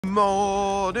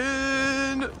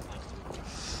Morning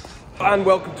and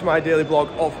welcome to my daily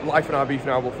vlog of life on our beef and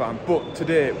arable farm. But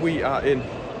today we are in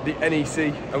the NEC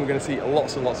and we're going to see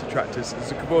lots and lots of tractors.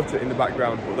 There's a Kubota in the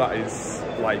background, but that is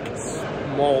like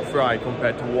small fry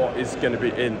compared to what is going to be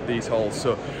in these halls.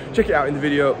 So check it out in the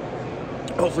video.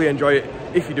 Hopefully you enjoy it.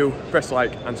 If you do, press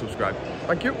like and subscribe.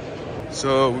 Thank you.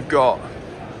 So we've got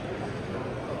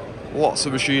lots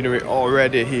of machinery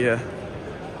already here.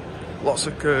 Lots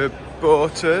of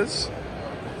Kubotas.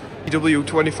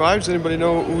 EW25, does anybody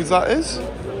know who that is?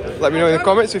 Let me know in the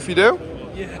comments if you do.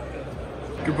 Yeah.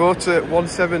 Kubota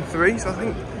 173, so I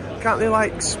think, can't they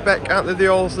like spec, aren't they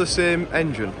all the same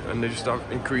engine? And they just have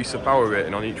increase the power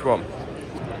rating on each one.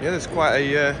 Yeah, there's quite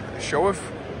a show of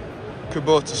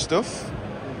Kubota stuff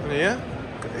in here.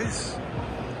 Look at this.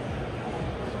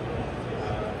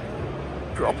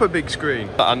 Proper big screen.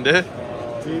 Andy?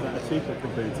 A cheaper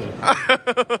computer.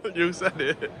 You said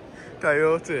it.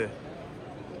 Coyote.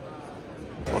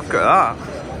 Look at that.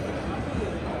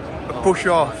 A push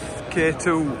off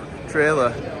K2 trailer.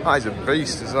 That is a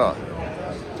beast, is that?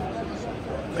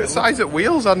 Look at the size of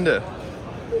wheels, Andy.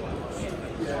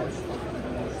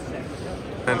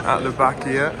 And at the back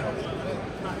here.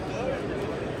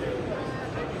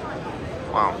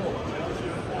 Wow.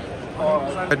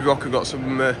 Bedrock have got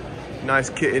some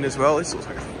nice kit in as well. This looks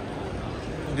like a...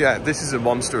 Yeah, this is a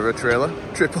monster of a trailer.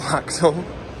 Triple axle.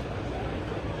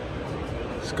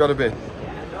 It's got to be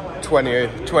 20,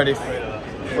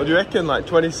 what do you reckon, like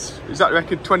 20, is that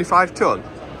reckon 25 ton?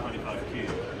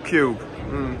 25 cube.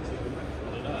 Mm.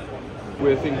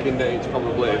 We're thinking that it's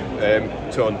probably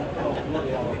ton.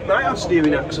 Might have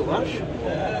steering axle, Ash.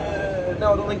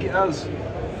 No, I don't think it has.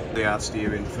 They are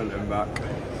steering front and back.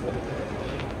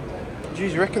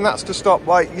 Geez, you reckon that's to stop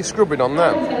like you scrubbing on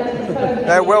them?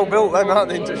 They're well built them, aren't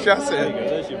they, into chassis?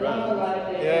 There's your round.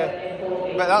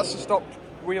 Yeah, but that's to stop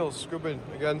wheels scrubbing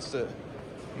against it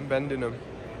and bending them.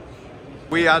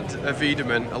 We had a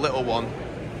Wiedemann, a little one,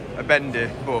 a bendy,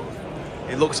 but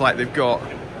it looks like they've got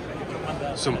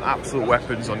some absolute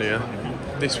weapons on here.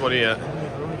 This one here,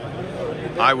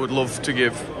 I would love to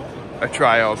give a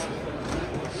try of.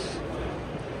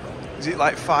 Is it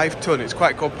like 5 ton? It's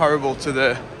quite comparable to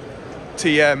the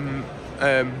TM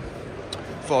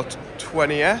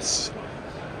 420S.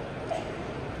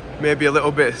 Maybe a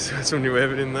little bit, somebody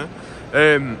waving in there.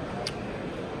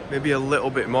 Maybe a little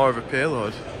bit more of a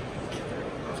payload.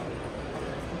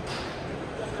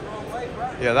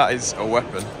 Yeah, that is a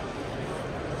weapon.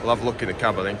 We'll have a look in the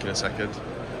cab, I think, in a second.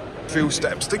 A few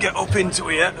steps to get up into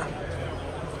here.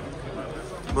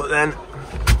 But then,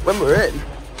 when we're in,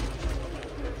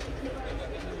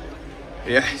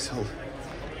 yeah, it's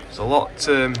a lot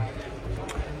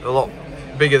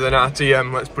bigger than our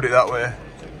TM, let's put it that way.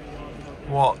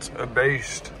 What a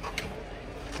beast.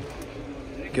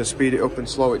 You can speed it up and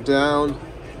slow it down.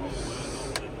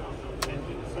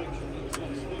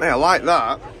 Yeah, I like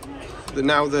that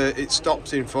now that it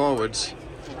stops in forwards.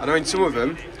 I know in some of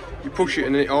them, you push it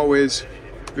and it always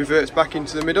reverts back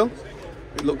into the middle.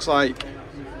 It looks like,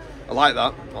 I like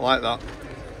that.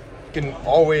 You can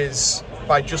always,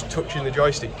 by just touching the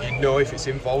joystick, you know if it's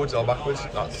in forwards or backwards.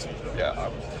 That's, yeah,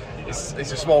 it's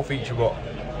a small feature, but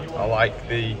I like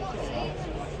the,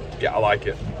 yeah, I like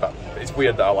it. It's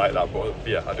weird that I like that, but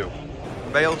yeah, I do.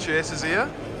 Bale chasers here.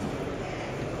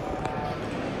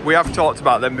 We have talked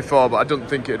about them before, but I don't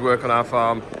think it'd work on our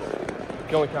farm. You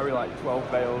can only carry like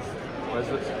 12 bales, whereas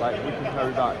it's like we can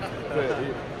carry back 30.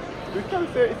 We can carry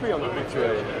 33 on the big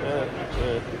tray.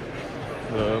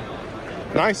 Yeah.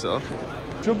 Nice though.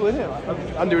 Trouble in it.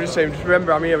 Andy was just saying, just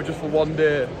remember I'm here just for one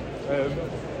day.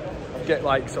 Get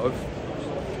like sort of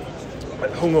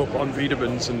hung up on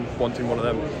Wiedemanns and wanting one of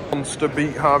them. Monster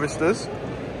beet harvesters.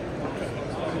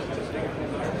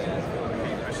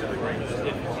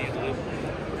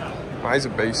 That is a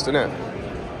beast, isn't it?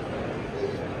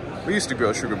 We used to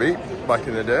grow sugar beet back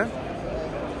in the day.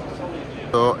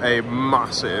 So a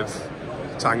massive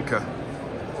tanker.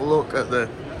 Look at the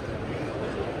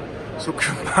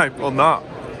suction pipe on that.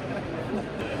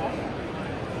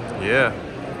 Yeah.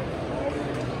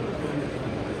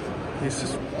 He's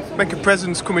just making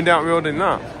presents coming down the road in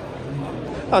that.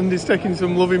 Andy's taking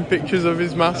some loving pictures of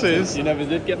his masses. You never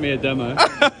did get me a demo.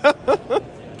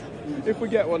 If we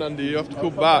get one, Andy, you have to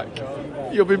come back.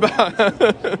 You'll be back.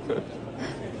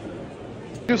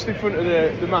 Just in front of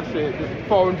the massive,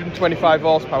 425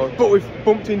 horsepower, but we've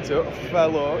bumped into a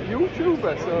fellow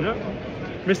YouTuber. So. Yep.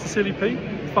 Mr. Silly Pete,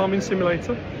 farming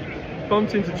simulator.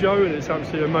 Bumped into Joe and it's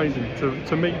absolutely amazing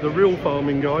to meet the real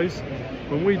farming guys.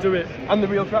 When we do it, and the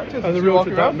real tractors, and the real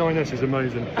that 9S is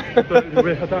amazing. But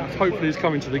that hopefully is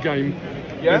coming to the game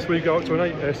Yeah? Yes, we go up to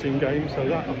an 8S in game, so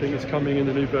that I think is coming in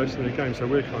the new version of the game, so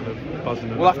we're kind of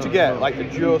buzzing. We'll have to get like a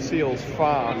Joeseelsjobs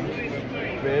farm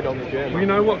made on the game. Well, you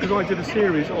know what? Because I did a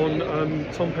series on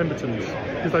Tom Pemberton's,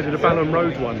 because they did a Ballon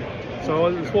Road one.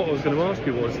 So that's what I was going to ask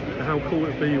you was how cool it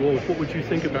would be, or what would you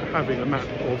think about having a map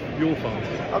of your farm?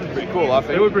 That'd be pretty cool, I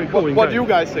think. It would be pretty cool. What do you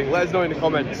guys think? Let us know in the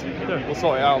comments. Yeah. We'll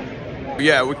sort it out.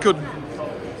 Yeah, we could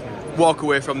walk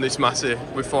away from this Massey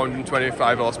with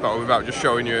 425 horsepower without just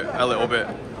showing you a little bit.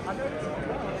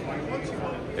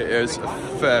 It is a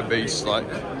fair beast, like.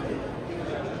 It's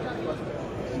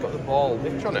got the ball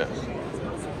hitch on it.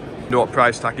 You know what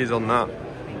price tag is on that?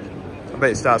 I bet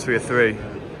it starts with a 3.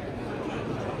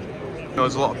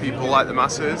 There's a lot of people like the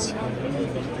Masseys.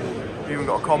 Even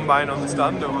got a combine on the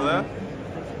stand over there.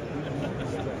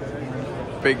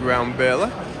 Big round baler.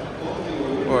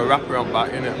 Or a wraparound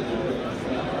back, innit?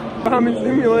 Farming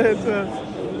simulator.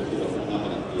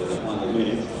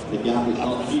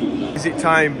 Is it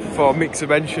time for mixer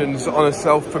mentions on a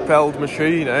self-propelled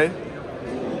machine, eh?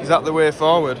 Is that the way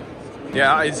forward?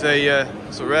 Yeah, that is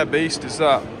it's a rare beast, is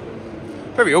that?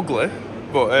 Very ugly,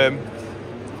 but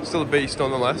still a beast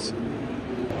nonetheless.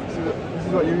 This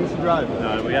is what you used to drive?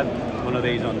 No, we had one of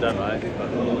these on demo, but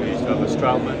we used to have a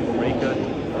Strauman Rika.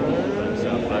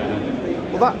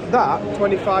 Well, that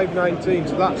 2519,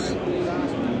 so that's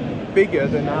bigger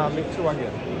than our mixer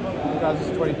wagon. Ours is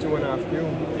 22.5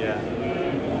 cube. Yeah.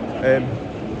 And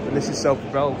this is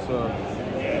self-propelled, so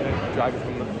drive it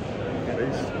from the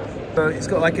beast. It's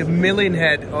got like a milling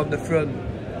head on the front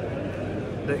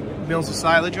that mills the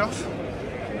silage off.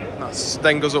 That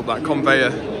then goes up that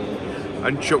conveyor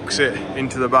and chucks it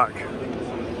into the back.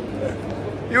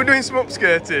 You were doing some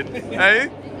upskirting, eh?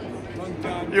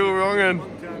 You were wrongin'.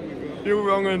 You were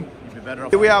wrongin'.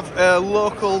 Here we have a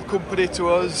local company to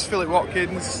us, Philip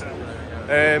Watkins.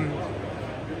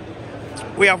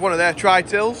 We have one of their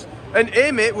tri-tills. And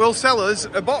Amy will sell us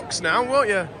a box now, won't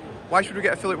you? Why should we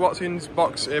get a Philip Watkins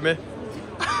box, Amy?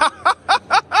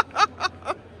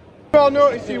 You all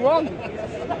noticed you won.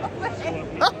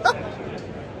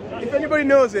 If anybody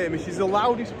knows Amy, she's the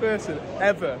loudest person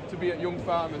ever to be at Young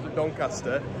Farmers at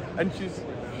Doncaster, and she's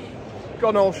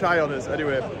gone all shy on us.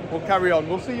 Anyway, we'll carry on.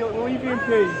 We'll see you. We'll leave you in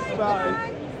peace.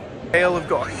 Bye. Bale have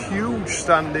got a huge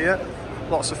stand here.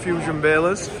 Lots of fusion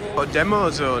balers. Got a demo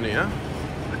zone here.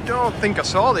 I don't think I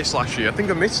saw this last year. I think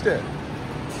I missed it.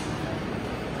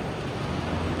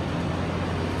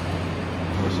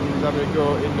 Someone's having a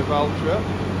go in the Valtra.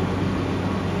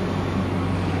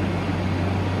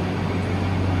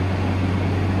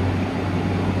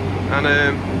 And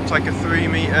it's like a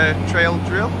 3-metre trail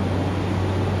drill.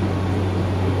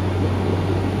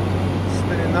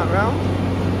 Spinning that round.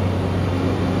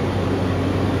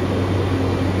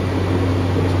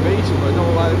 It's a beast, but I don't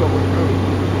know why they've got one room.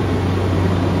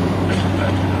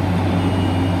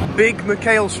 Big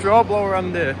McHale straw blower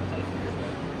on there.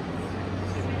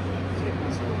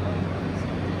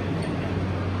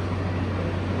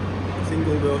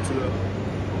 Single door to the.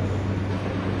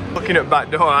 Looking at back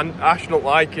door, and Ash don't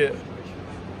like it,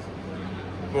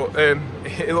 but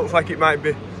it looks like it might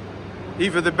be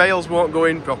either the bales won't go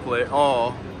in properly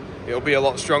or it'll be a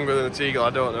lot stronger than the Teagle. I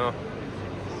don't know.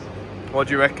 What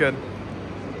do you reckon?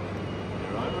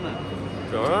 Alright, wasn't it?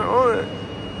 It's alright, wasn't it?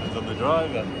 It's on the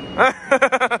driver.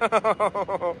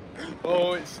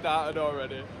 Oh, it started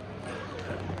already.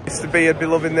 Mr. B would be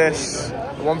loving this.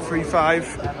 The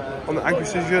 135 on the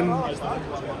Agri-Precision. Got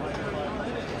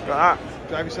that.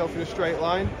 Drive yourself in a straight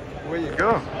line. Where you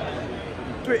go.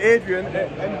 To Adrian at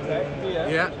MTech here.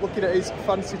 Yeah. Looking at his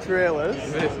fancy trailers.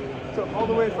 So all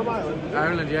the way from Ireland.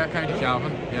 Ireland, yeah, County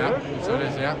Calvin. Yeah. So it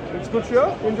is, yeah. It's a good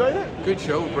show. You enjoying it? Good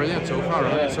show, brilliant so far,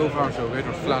 right? So far so good.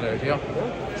 We're flat out, yeah.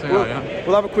 So yeah.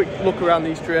 We'll have a quick look around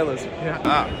these trailers.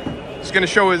 Yeah. It's going to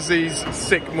show us these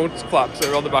sick mud flaps that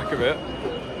are on the back of it.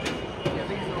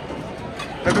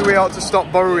 Maybe we ought to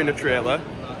stop borrowing a trailer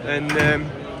and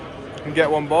get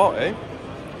one bought, eh?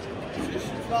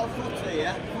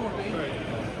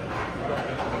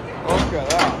 Look at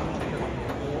that.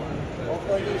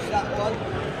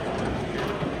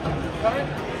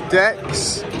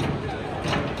 Decks.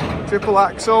 Triple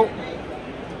axle.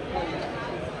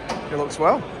 It looks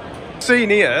well. Seen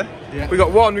here, yeah. We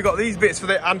got these bits for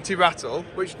the anti-rattle,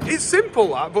 which is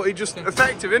simple that, but it's just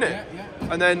effective, isn't it? Yeah.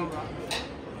 And then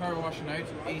power washing out,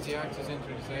 easy access into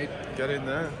the side. Get in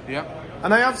there. Yeah.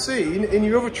 And I have seen in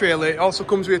your other trailer it also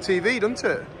comes with a TV, doesn't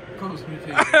it? Comes with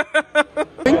a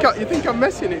TV. You think I'm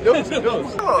messing? It does. It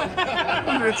does. Look,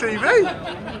 comes with a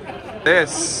TV.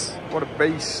 This, what a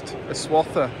beast, a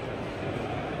swather.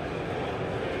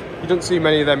 You don't see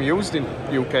many of them used in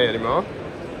UK anymore.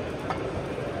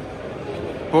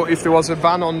 But if there was a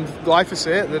ban on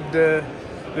glyphosate,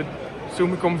 they'd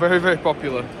soon become very, very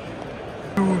popular.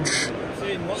 Huge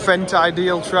Fendt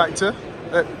Ideal tractor.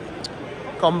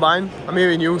 Combine. I'm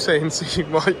hearing you saying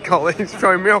white collar. It's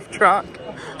throwing me off track.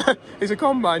 It's a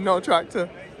combine, not a tractor.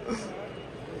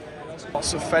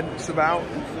 Lots of fence about.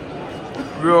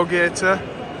 Rogator.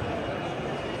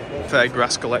 Fair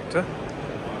grass collector.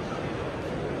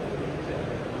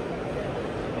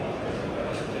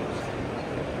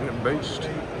 And a beast.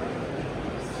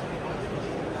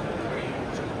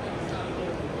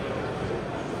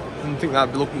 I think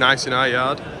that'd look nice in our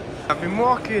yard. I've been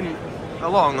walking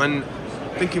along and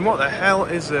thinking, what the hell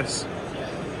is this?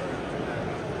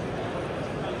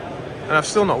 And I've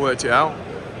still not worked it out.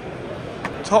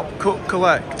 Top Cut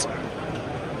Collect.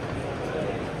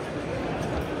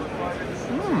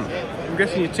 I'm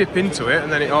guessing you tip into it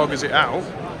and then it augers it out.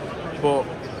 But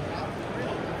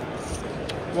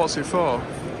what's it for?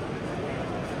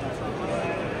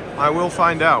 I will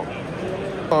find out.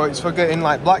 Oh, it's for getting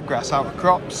like blackgrass out of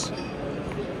crops.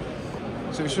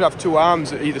 So it should have two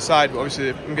arms at either side, but obviously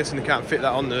I'm guessing they can't fit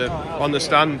that on the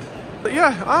stand. But yeah,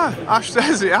 Ash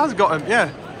says it has got them, yeah.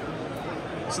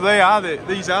 So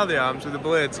these are the arms with the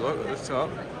blades, look, at the top.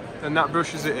 And that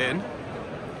brushes it in.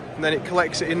 And then it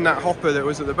collects it in that hopper that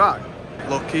was at the back.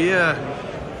 Look here.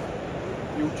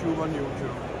 YouTube on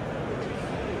YouTube.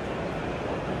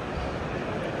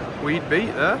 Weed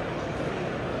beat there.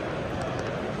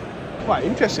 Quite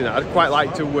interesting. I'd quite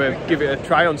like to give it a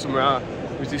try on some of our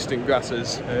resistant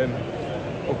grasses,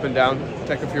 up and down,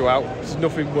 take a few out. There's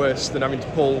nothing worse than having to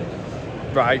pull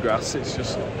ryegrass. It's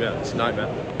just, yeah, it's a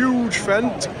nightmare. Huge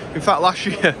Fendt. In fact, last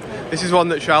year, this is one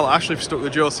that Charlotte Ashley stuck the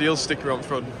Joeseelsjobs sticker on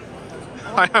front.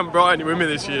 I haven't brought any with me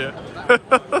this year.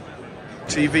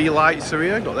 TV lights are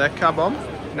here, got their cab on.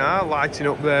 Now lighting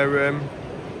up their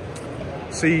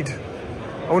seed.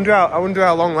 I wonder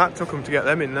how long that took them to get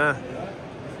them in there.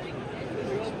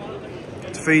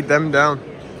 To feed them down.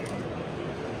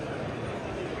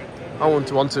 I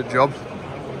wouldn't want a job.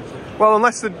 Well,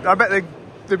 unless I bet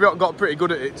they got pretty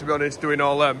good at it, to be honest, doing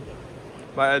all them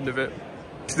by the end of it.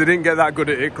 So they didn't get that good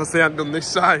at it because they hadn't done this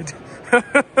side.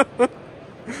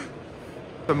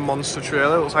 The monster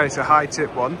trailer, looks like it's a high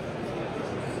tip one.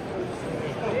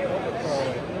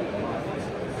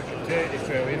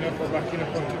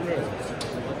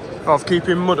 Of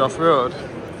keeping mud off road.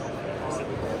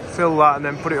 Fill that and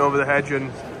then put it over the hedge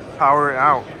and power it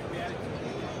out.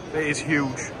 It is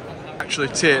huge. Actually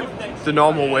tip the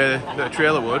normal way that a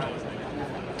trailer would.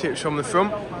 Tips from the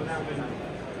front.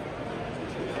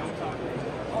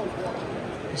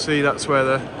 You see, that's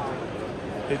where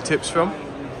it tips from.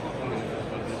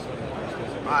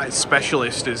 It's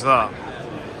specialist, is that.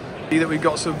 See that we've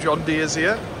got some John Deeres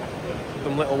here,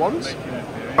 some little ones.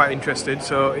 Quite interested.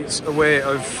 So it's a way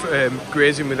of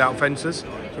grazing without fences. So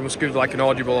you must give like an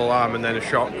audible alarm and then a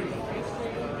shock.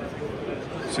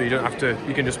 So you don't have to.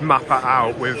 You can just map that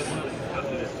out with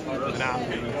an app.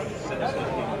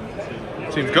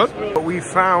 Seems good. But we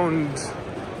found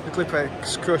the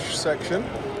Clipex crush section.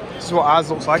 This is what ours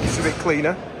looks like. It's a bit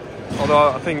cleaner, although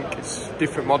I think it's a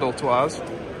different model to ours.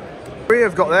 We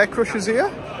have got their crushers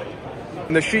here,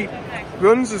 and the sheep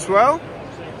runs as well.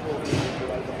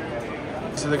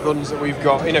 These are the guns that we've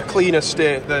got in a cleaner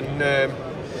state than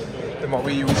what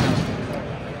we're using.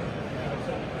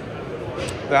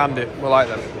 They're handy, we like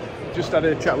them. Just had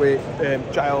a chat with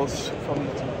Giles from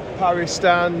Paris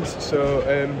stand, so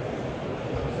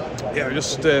yeah,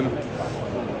 just them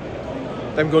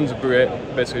guns are great.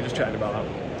 Basically, just chatting about that.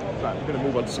 Right, we're going to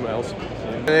move on to something else.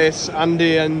 This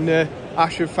Andy and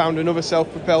Ash have found another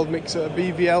self-propelled mixer, a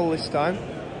BVL this time.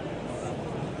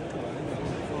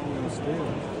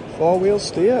 Four-wheel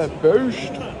steer,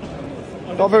 boost.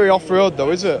 Not very off-road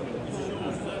though, is it?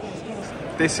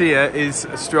 This here is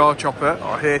a straw chopper,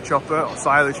 or hay chopper, or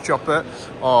silage chopper,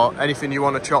 or anything you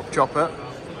want to chop it.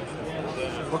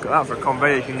 Look at that for a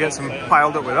conveyor, you can get some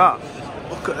piled up with that.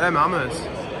 Look at them hammers.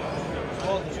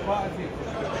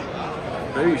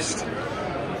 Boost.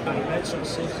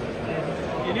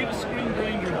 You need a screen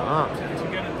grinder to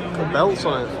get it done. Got belts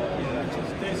on it.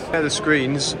 Yeah, the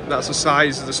screens, that's the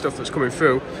size of the stuff that's coming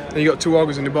through. Then you got two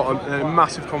augers in the bottom and a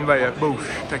massive conveyor,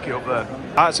 boosh, take it up there.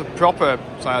 That's a proper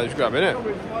silage grab, isn't it?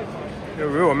 We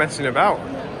were messing about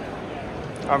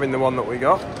having the one that we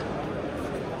got.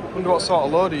 Wonder what sort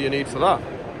of loader you need for that.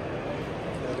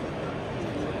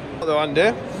 Though,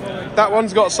 Andy, that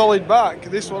one's got solid back.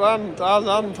 This one hasn't, ours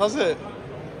hasn't, has it?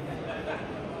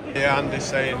 Yeah, Andy's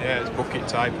saying, yeah, it's bucket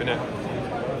type, innit?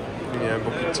 Yeah,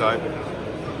 bucket type.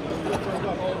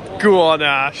 Go on,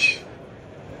 Ash.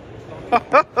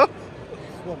 That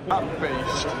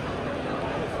beast.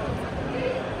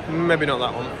 Maybe not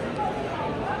that one.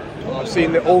 I've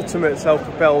seen the ultimate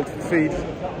self-propelled feed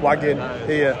wagon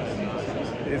here.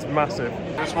 It's massive.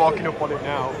 Just walking up on it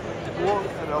now. Look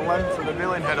at the length of the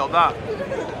milling head on that.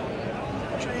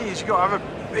 Jeez, you've got to have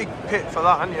a big pit for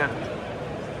that, haven't you?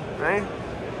 Eh?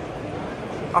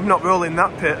 I'm not rolling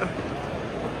that pit.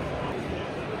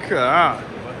 Look at that.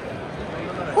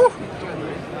 Whew.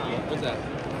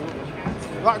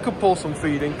 That could pull some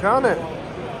feed in, can't it?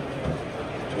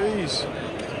 Jeez.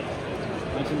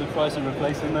 Imagine the price of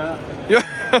replacing that. Yeah.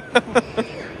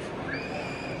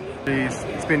 Jeez,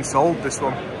 it's been sold, this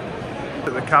one.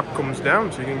 The cab comes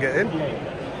down so you can get in.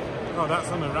 Oh, that's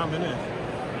on the ram, isn't it?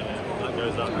 That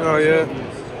goes up. Oh yeah.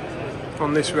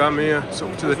 On this ram here, it's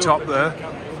up to the top there.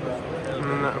 And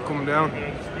then that'll come down.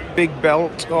 Big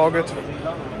belt auger to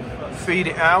feed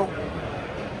it out.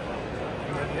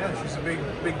 And then, yeah, she's a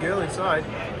big girl inside.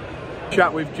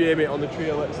 Chat with Jamie on the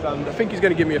triolet stand. I think he's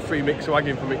going to give me a free mixer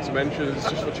wagon for Mixer Mentions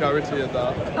just for charity and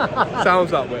that.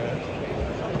 Sounds that way.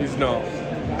 He's not.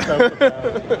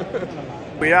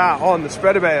 We are on the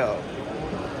spreader bale.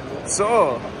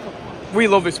 So, we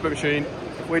love this machine.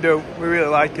 We do. We really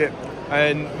like it.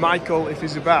 And Michael, if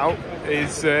he's about,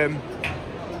 is the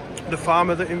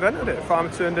farmer that invented it.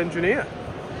 Farmer turned engineer.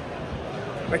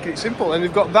 Making it simple. And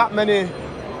they've got that many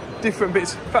different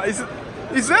bits. In fact,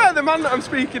 is there the man that I'm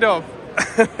speaking of?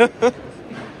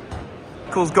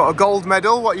 Michael's got a gold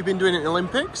medal. What have you been doing at the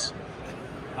Olympics?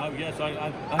 Oh yes,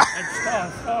 I'm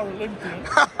star Olympian.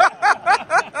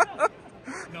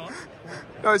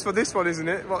 No, it's for this one, isn't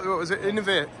it? What was it?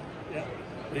 Innovate? Yeah,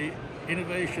 the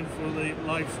innovation for the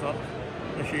livestock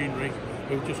machinery.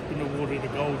 We've just been awarded a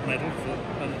gold medal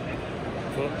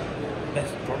for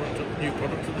best product, new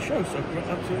product of the show. So we're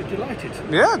absolutely delighted.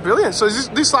 Yeah, brilliant. So is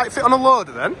this like fit on a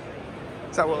loader then?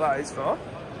 Is that what that is for?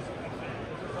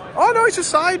 Oh no, it's a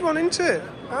side one, isn't it?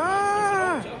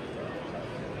 Ah.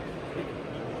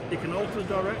 You can alter the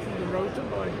direction of the rotor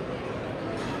by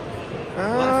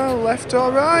left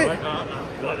or right.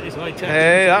 That is high tech.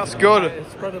 Hey, that's good.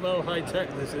 It's spreader bale high tech.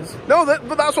 This is. No,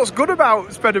 but that's what's good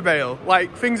about spreader bale.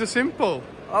 Like, things are simple.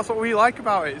 That's what we like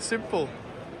about it. It's simple.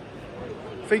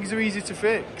 Things are easy to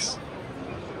fix.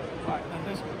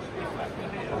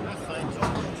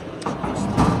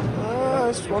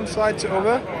 That's one side to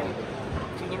other.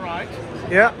 To the right.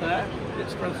 Yeah. There. It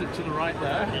spreads it to the right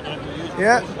there.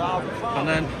 Yeah. And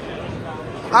then.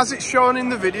 As it's shown in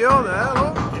the video there,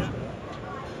 look.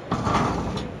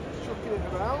 Chucking it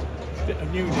about. Bit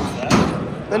of newness there.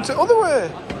 Then to other way.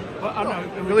 Well, I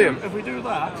know. Brilliant. If we do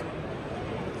that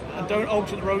and don't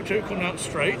alter the rotor, it comes out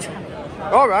straight.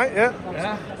 All right, yeah.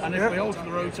 Yeah. And if we alter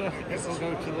the rotor, it will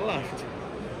go to the left.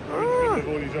 Ah,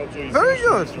 very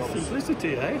good.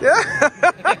 Simplicity, eh? Yeah,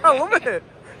 I love it.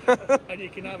 And you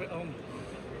can have it on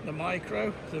the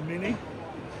micro, the mini,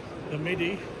 the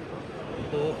midi,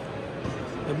 or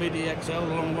the midi XL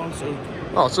long one.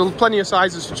 So plenty of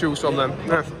sizes to choose from then.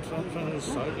 Yeah.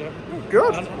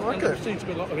 Good, And I like there it. seems to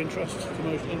be a lot of interest,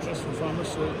 commercial interest from farmers,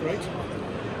 so great.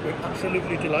 We're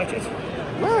absolutely delighted.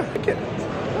 Yeah, I like it.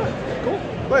 Yeah, cool.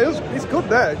 Well, it's good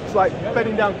there. It's like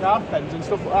bedding down card pens and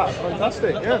stuff like that.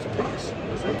 Fantastic, yeah.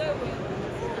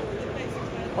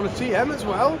 On a TM as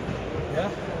well. Yeah.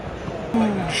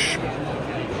 Huge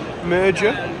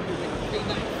merger.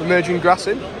 The merging grass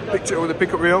in. Picked it up with a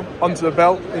pickup reel, onto the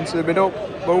belt, into the middle,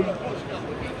 boom.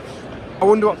 I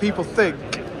wonder what people think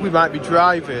we might be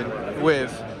driving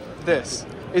with this.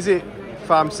 Is it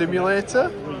Farm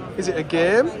Simulator? Is it a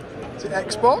game? Is it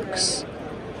Xbox?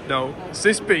 No, it's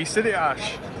this beast, isn't it,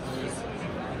 Ash?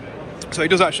 So it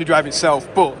does actually drive itself,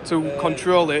 but to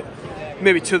control it,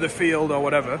 maybe to the field or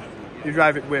whatever, you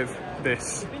drive it with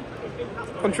this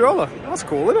controller. That's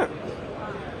cool, isn't it?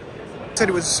 It said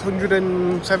it was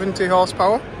 170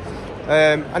 horsepower,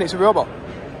 and it's a robot.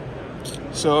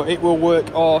 So it will work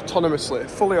autonomously,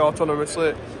 fully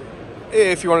autonomously.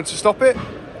 If you wanted to stop it,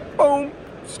 boom,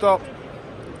 stop.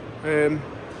 And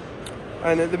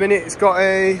at the minute it's got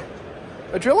a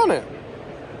drill on it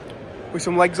with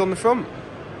some legs on the front.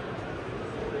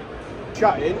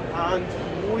 Chatting, and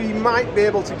we might be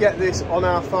able to get this on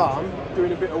our farm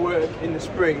doing a bit of work in the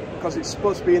spring because it's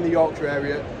supposed to be in the Yorkshire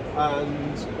area,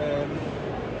 and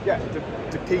yeah,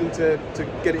 they're keen to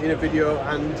get it in a video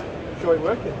and show it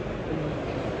working.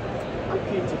 And I'm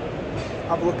keen to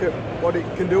have a look at what it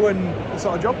can do and the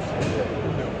sort of jobs it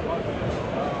can do. I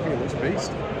think it looks a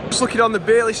beast. Just looking on the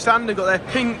Bailey stand, they've got their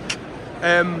pink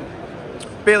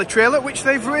Bailey trailer, which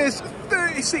they've raised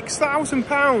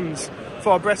 £36,000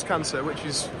 for breast cancer, which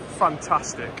is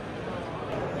fantastic.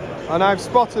 And I've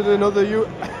spotted another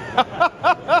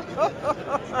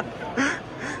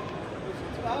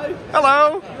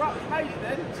Hello.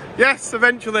 Yes,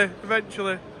 eventually.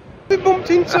 We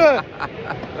bumped into.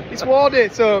 It's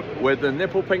Wardy, so. With the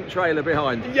nipple pink trailer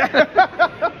behind. Yeah.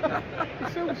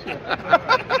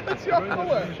 It's your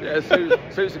colour. Yeah,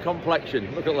 suits the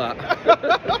complexion. Look at that.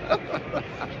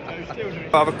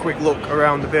 I'll have a quick look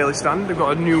around the Bailey stand. They've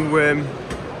got a new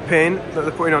paint that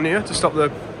they're putting on here to stop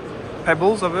the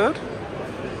pebbles, I've heard.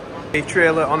 A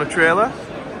trailer on a trailer.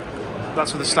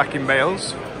 That's for the stacking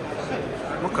bales.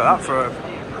 Look at that for a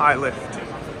high lift.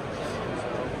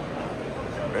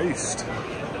 Beast.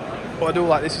 What I do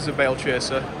like this is a bale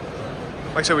chaser.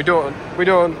 Like I said, we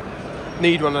don't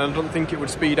need one, and I don't think it would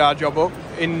speed our job up.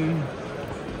 In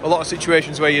a lot of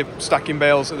situations where you're stacking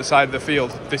bales at the side of the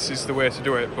field, this is the way to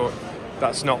do it, but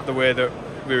that's not the way that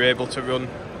we're able to run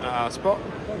at our spot.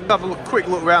 Have a quick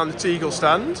look around the Teagle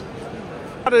stand.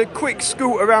 Had a quick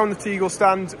scoot around the Teagle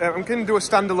stand. I'm going to do a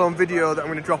standalone video that I'm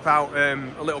going to drop out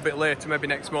a little bit later, maybe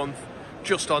next month,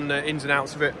 just on the ins and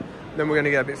outs of it. Then we're going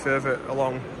to get a bit further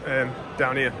along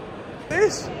down here.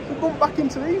 This, we bumped back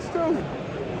into these two.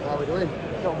 How are we doing?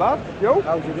 Not bad. Yo?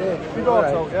 How's your day? Big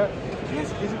auto, yeah.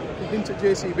 He's been to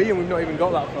JCB and we've not even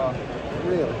got that far.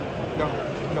 Really? No,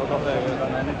 not got there yet.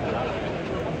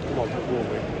 Come on,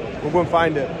 we'll go and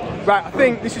find it. Right, I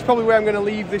think this is probably where I'm going to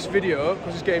leave this video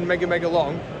because it's getting mega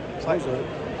long. It's like,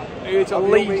 it's at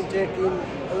least taking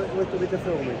a little bit of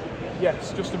filming.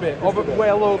 Yes, just a bit.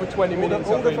 Well over 20 minutes.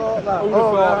 Who'd have thought that? Who would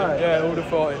have thought it? Yeah, who would have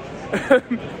thought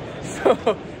it?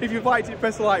 So, if you've liked it,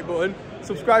 press the like button.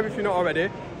 Subscribe if you're not already.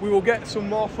 We will get some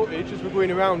more footage as we're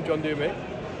going around John Deere, mate.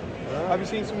 Right. Have you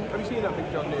seen that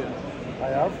big John Deere? I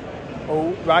have.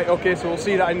 Oh, right. Okay, so we'll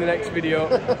see that in the next video.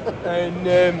 And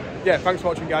yeah, thanks for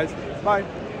watching, guys. Bye.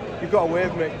 You've got a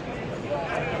wave, mate.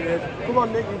 Come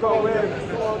on, Nick. You've got a wave.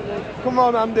 Come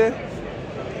on, Andy.